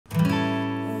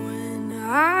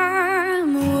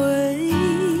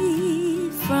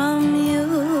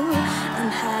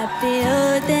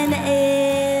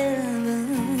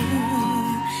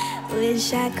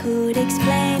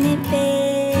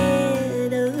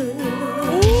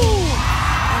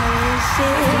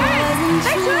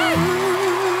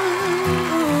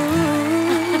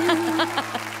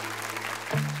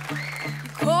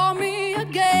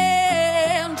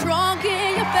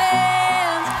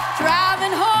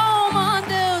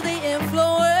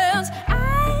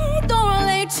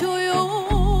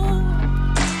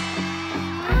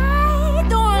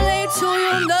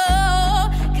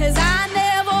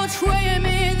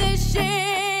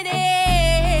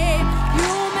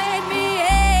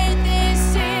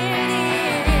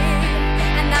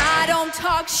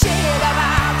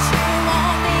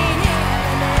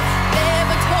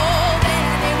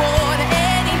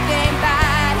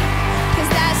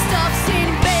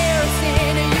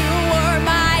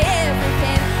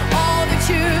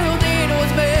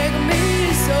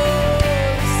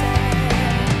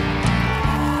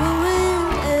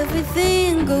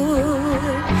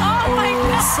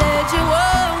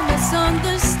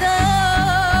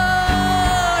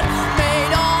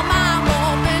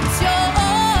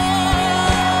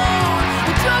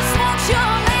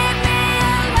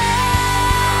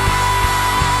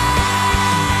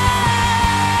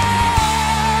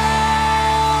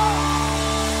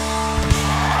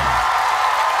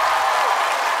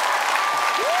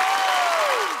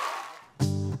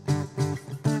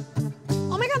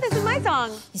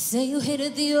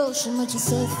hated the ocean, but you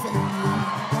surfing me.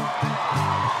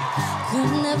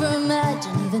 Could never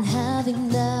imagine even having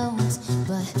doubts,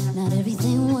 but not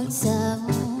everything works out.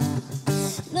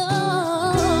 No,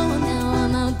 now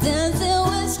I'm out dancing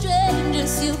with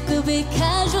strangers. You could be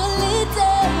casually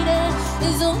dating.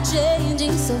 It's all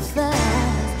changing so fast.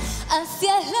 Así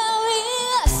es la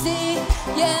vida, así.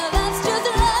 Yeah, that's just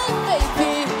life,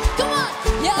 baby. Come on,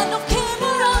 yeah, no came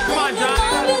around. Come on,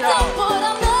 John, let's go. But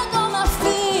I'm back on my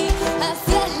feet.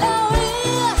 Así es la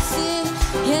vida, así.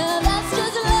 Yeah, that's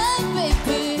just life,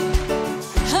 baby.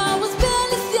 I was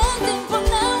barely standing, but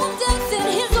now I'm dancing.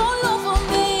 He's all over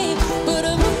me. But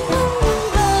a boom boom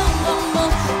boom boom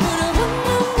boom. But a boom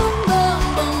boom boom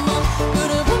boom boom.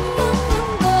 But a boom boom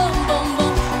boom boom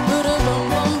boom. But a boom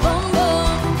boom boom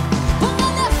boom.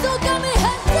 Pongan eso que mi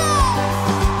gente.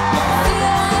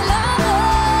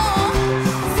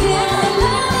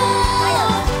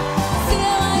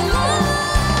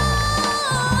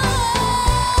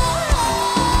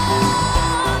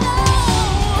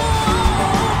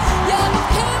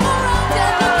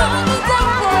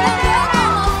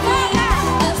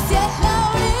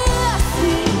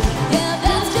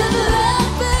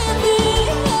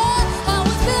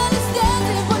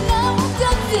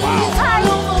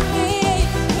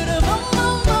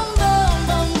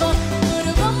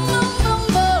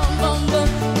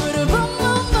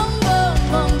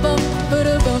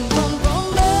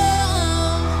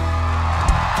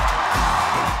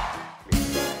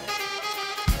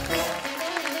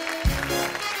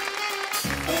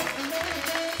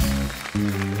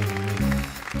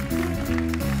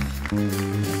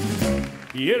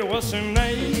 It was a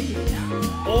night,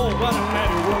 oh what a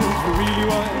night it was, it really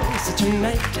was such a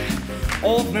night.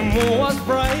 All the moon was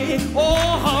bright,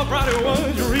 oh how bright it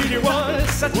was, it really was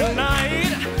such a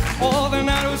night. All the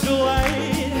night was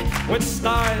light, with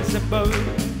stars above.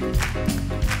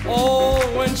 Oh,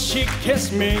 when she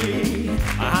kissed me,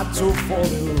 I had to fall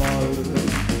in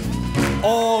love.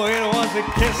 Oh, it was a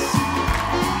kiss,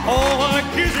 oh what a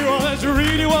kiss it was, it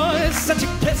really was such a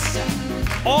kiss.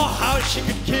 Oh, how she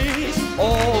could kiss.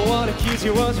 Oh, what a kiss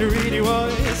it was, it really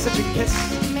was such a kiss.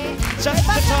 Just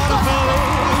the thought of her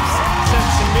lips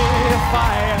sets me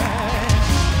afire.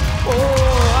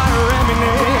 Oh, I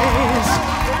reminisce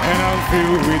and I'm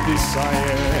filled with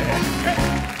desire.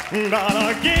 But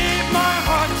I gave my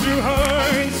heart to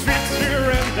her in sweet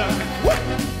surrender.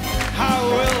 How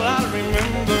will I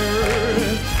remember?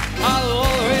 I'll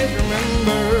always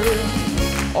remember.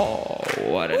 Oh,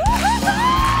 what a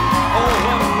oh,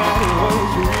 what a night it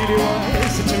was, it really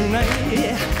was such a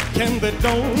night. Came the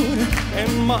dawn,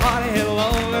 and my heart had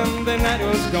love, and the night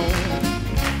was gone.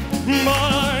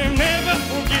 But I never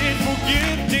forget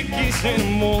the kiss in the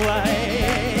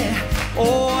moonlight.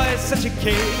 Oh, it's such a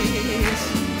kiss,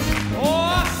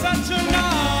 oh, such a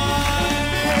night.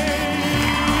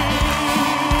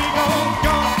 Gone,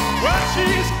 gone, well,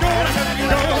 she's gone,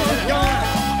 gone, gone.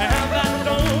 And that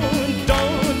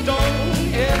dawn,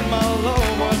 and my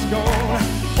love was gone.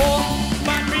 Oh,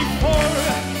 but before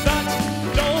that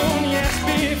dawn, yes,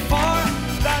 before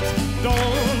that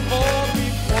dawn, oh,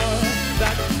 before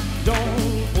that dawn,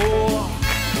 oh,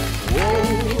 oh,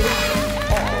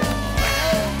 oh,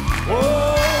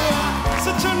 oh,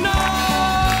 such a night.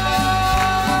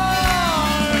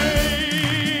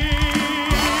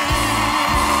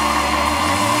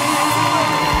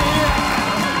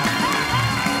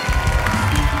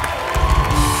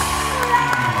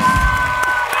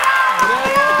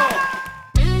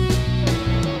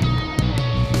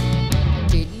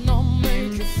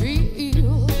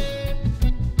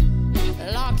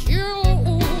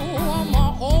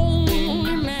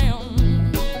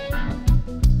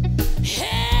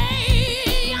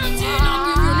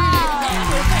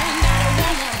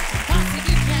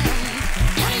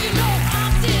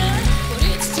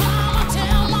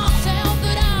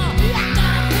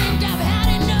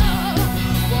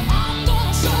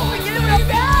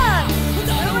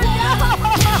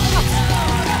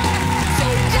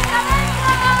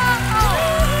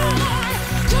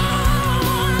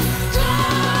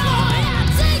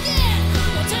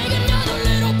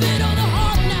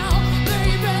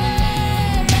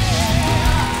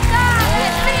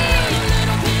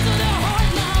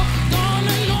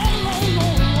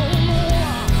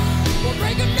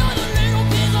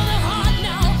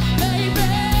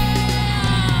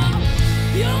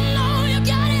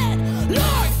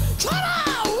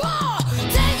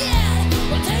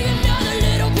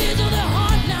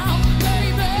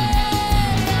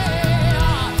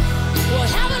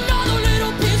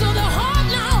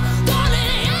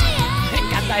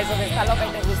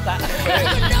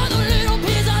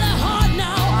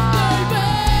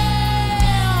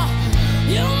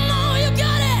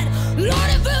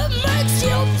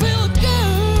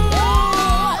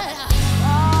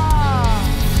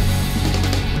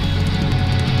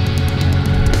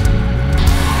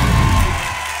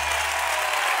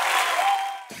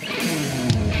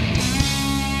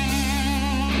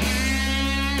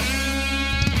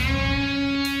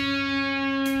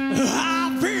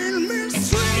 I've been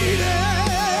mistreated.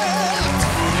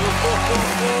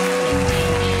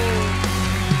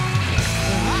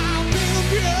 I've been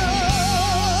abused.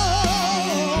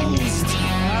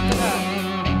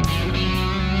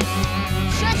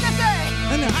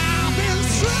 And I've been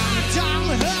struck down,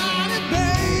 honey,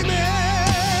 baby.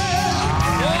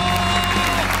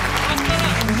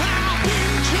 I've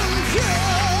been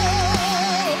confused.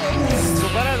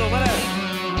 Superado, superado.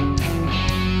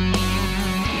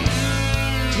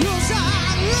 'Cause I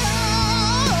know,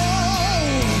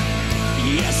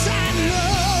 yes I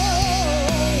know,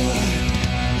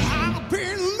 I've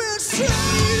been mistreated.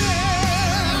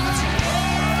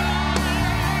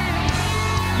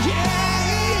 Yeah.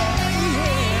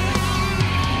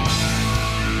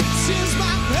 Since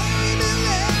my baby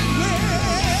left me,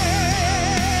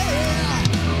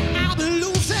 I've been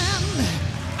losing,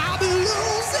 I've been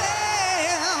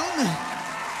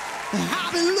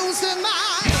losing my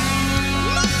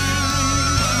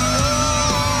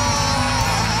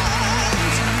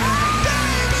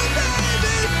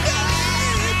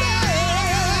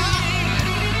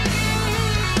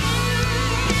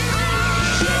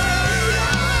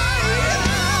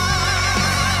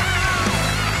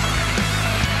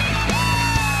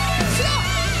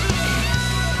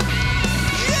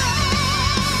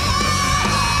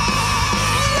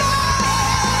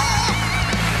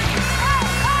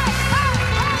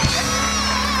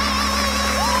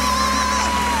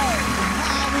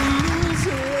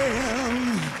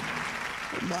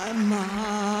my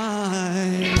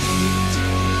mind.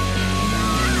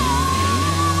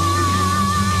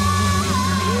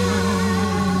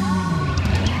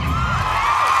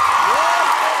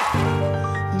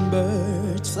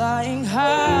 Birds flying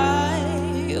high,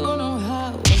 you know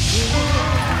how I feel.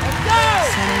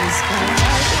 Sun is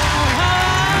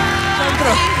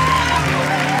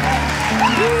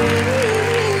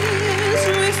breeze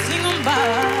drifting on by,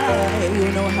 you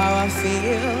know how I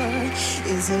feel.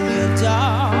 It's a new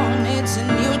dawn, it's a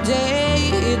new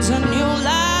day, it's a new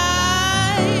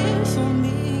life for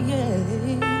me, yeah.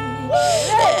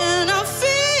 And I'm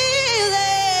feeling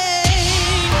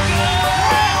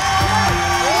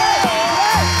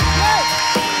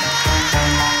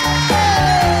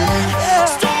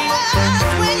stars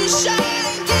when you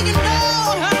shine, did you know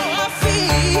how I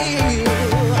feel?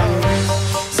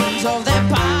 Since all that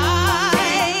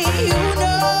pie, you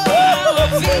know how I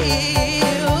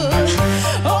feel.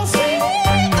 Oh,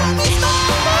 freedom is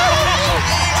mine.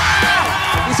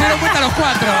 Se dieron cuenta los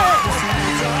cuatro.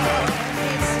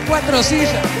 Cuatro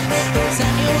sillas. It's a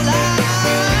new life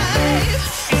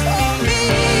for me.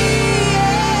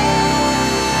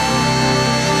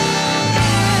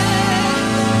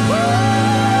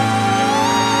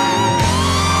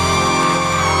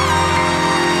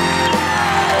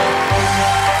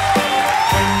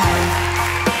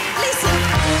 Listen,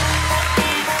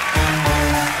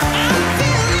 I'm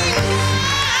feeling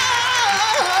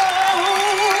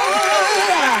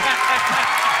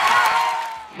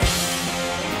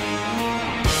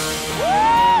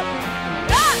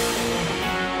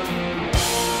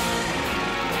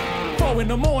In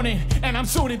the morning, and I'm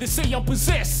sorry to say I'm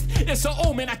possessed. It's an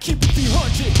omen, I keep it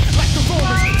 300, like the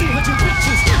Romans, 300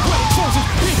 bitches, great chosen,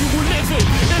 baby, we're living.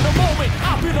 In the moment,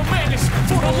 I've been a menace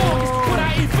for the longest, but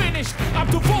I ain't finished. I'm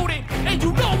devoted, and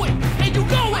you know it, and you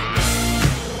know it.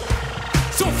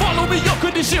 So follow me up,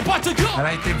 cause this shit about to go. Elle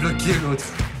a été bloquée, l'autre.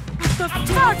 I'm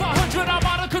doing 500, I'm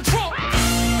out of control.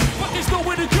 But there's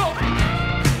nowhere to go,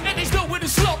 and there's nowhere to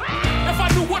slow. If I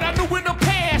knew what I knew in the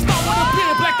past, I would have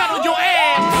been blacked out on your ass.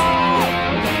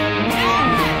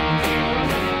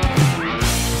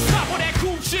 Stop with that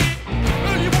cool shit,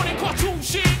 early morning cartoon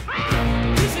shit.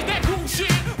 This is that cool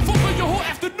shit, fucking your whole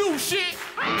afternoon shit.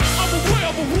 I'm aware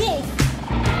I'm a wolf,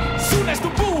 soon as the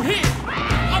moon hit.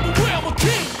 I'm aware I'm a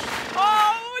king.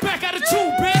 Back at the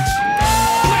tube, bitch.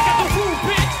 Back at the room,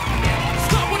 bitch.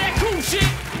 Stop with that cool shit.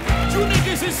 You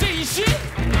niggas is saying shit.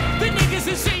 The niggas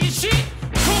is saying shit.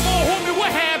 Come on, homie,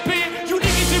 what happened? You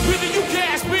niggas ain't really, you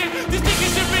gasping. These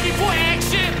niggas ain't ready for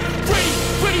action.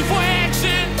 Ready for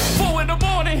action. 4 in the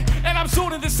morning, and I'm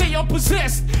sorry to say I'm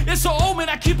possessed. It's an omen,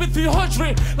 I keep it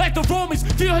 300. Like the Romans,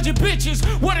 300 bitches.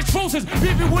 What a Trojans,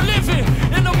 baby, we're living.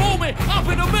 In the moment, I've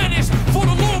been a menace for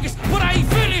the longest, but I ain't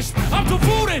finished. I'm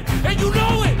devoted, and you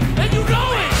know it, and you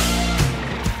know it.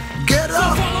 Get So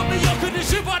up! follow me up, cause this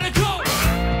shit about to go.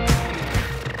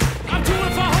 I'm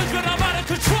doing 500, I'm out of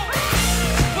control.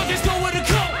 But there's nowhere to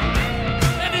go,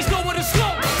 and there's nowhere to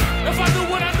slow. If I knew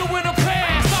what I knew in the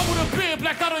past, I would have been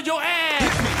blacked out on your ass.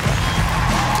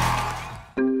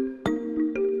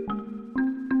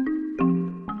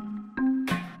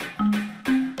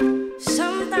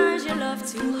 Sometimes you love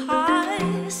too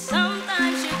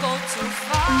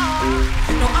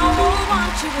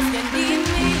if you need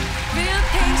me. Real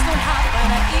things don't happen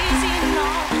easy, no.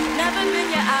 Never been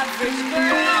your average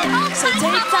girl. So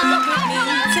take time with me,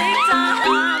 take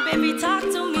time, baby, talk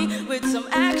to me with some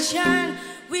action.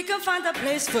 We can find a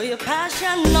place for your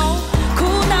passion, no.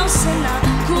 Cool down, sinner,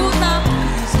 cool down,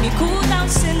 please me. Cool down,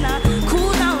 sinner,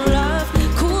 cool down, love.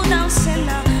 Cool down,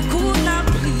 sinner, cool down,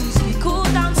 please me. Cool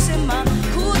down, simmer,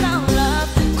 cool down, love.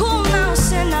 Cool down,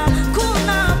 sinner, cool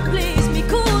down, please me.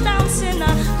 Cool down,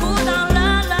 sinner, cool down,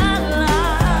 la la la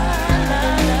la la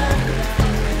la.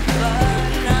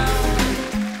 Now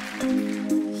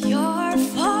you're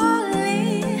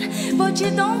falling, but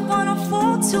you don't wanna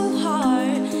fall too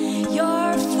hard.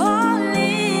 You're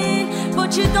falling,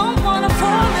 but you don't wanna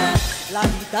fall in. La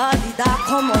di da,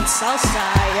 come on,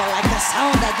 Southside. You like the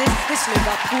sound of this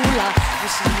Liverpooler. You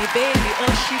see me, baby,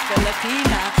 oh, she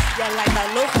Filipina. You like the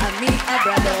look at me, a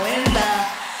brother window.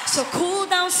 So cool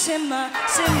down, simmer,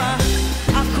 simmer.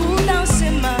 Cool down,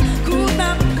 simmer, cool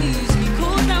down, please me.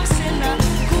 Cool down, sinner,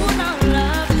 cool down,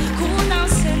 love. Cool down,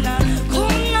 sinner, cool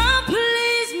down,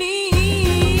 please me.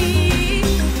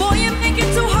 Boy, you make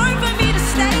it too hard for me to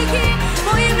stay here.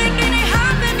 Boy, you're making it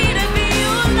hard for me to be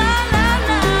you. La la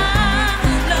la,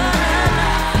 la la la.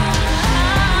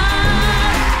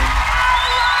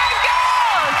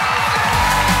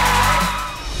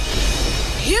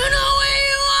 You know where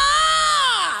you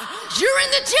are. You're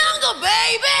in the jungle,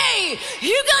 baby.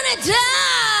 You're gonna die.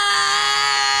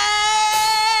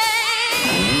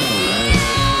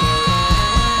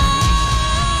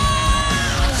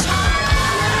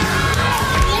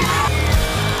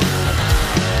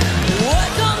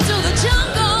 Welcome to the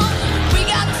jungle. We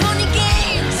got funny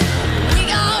games. We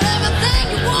got everything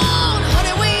you want.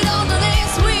 Honey, we don't do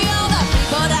this. We are the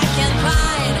people that can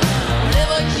find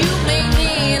whatever you may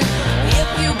need. If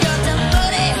you got the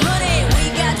money, honey, we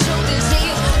got your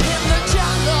disease in the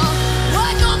jungle.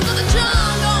 Welcome to the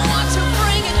jungle. Want to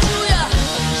bring it to ya.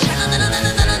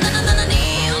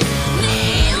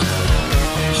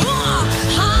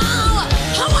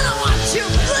 I wanna watch you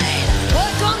bleed.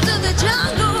 Welcome to the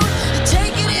jungle.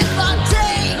 Taking it by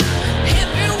day. If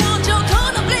you want, you're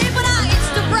gonna bleed, but it's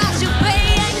the price you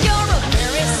pay. And you're a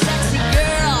very sexy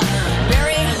girl,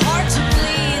 very hard to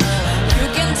please. You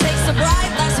can taste the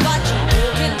bright lights, but you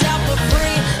can down for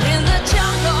free in the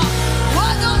jungle.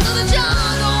 Welcome to the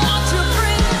jungle. Want to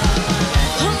bring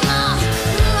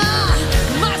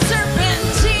my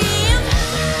serpentine.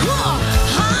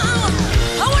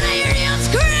 I wanna hear you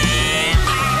scream.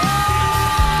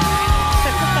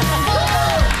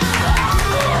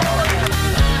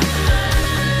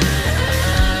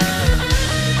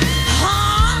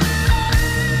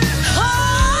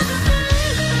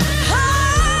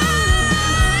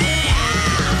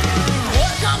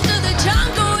 Welcome to the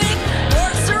jungle. It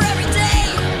works her every day.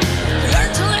 Learn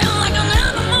to live like an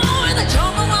animal in the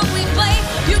jungle when we play.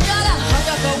 You gotta hug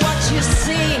up for what you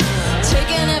see.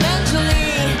 Taking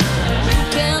eventually. You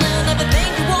can have everything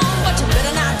you want, but you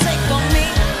better not take from me.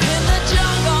 In the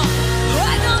jungle.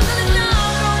 Welcome to the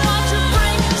jungle. Want to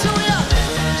bring it to you.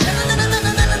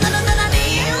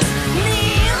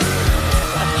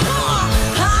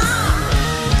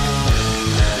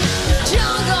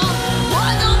 Jungle,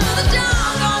 welcome to the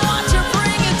jungle. Want to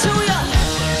bring it to ya.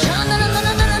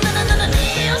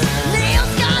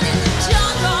 Nails got in the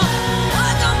jungle.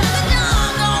 Welcome to the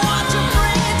jungle. Want to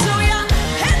bring it to ya.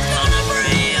 It's gonna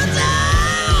bring you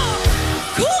down.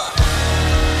 Cool.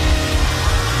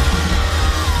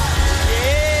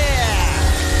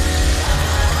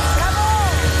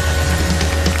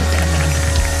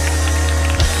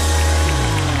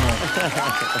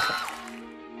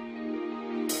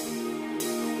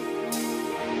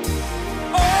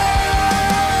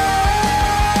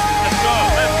 Let's go,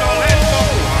 let's go, let's go.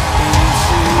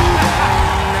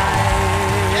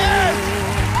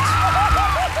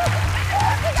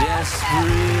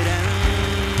 Desperate and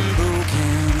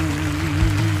broken.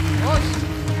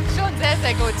 Schon sehr,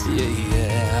 sehr gut.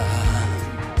 Yeah.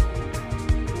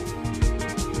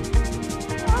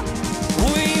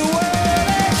 We were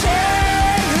the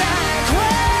king that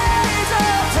queens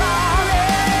of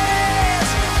promise.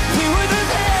 We were the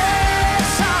best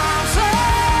songs of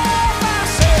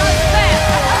myself.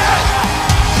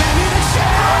 Maybe the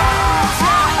chance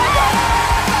that never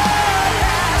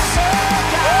lets us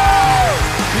go.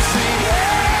 You see,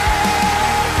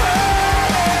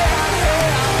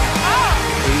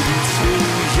 into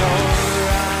your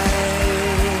eyes.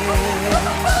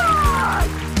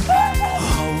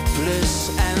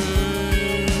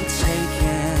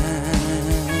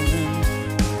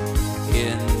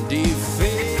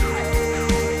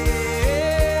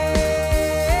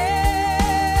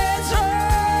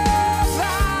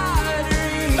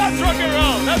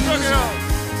 Check it out.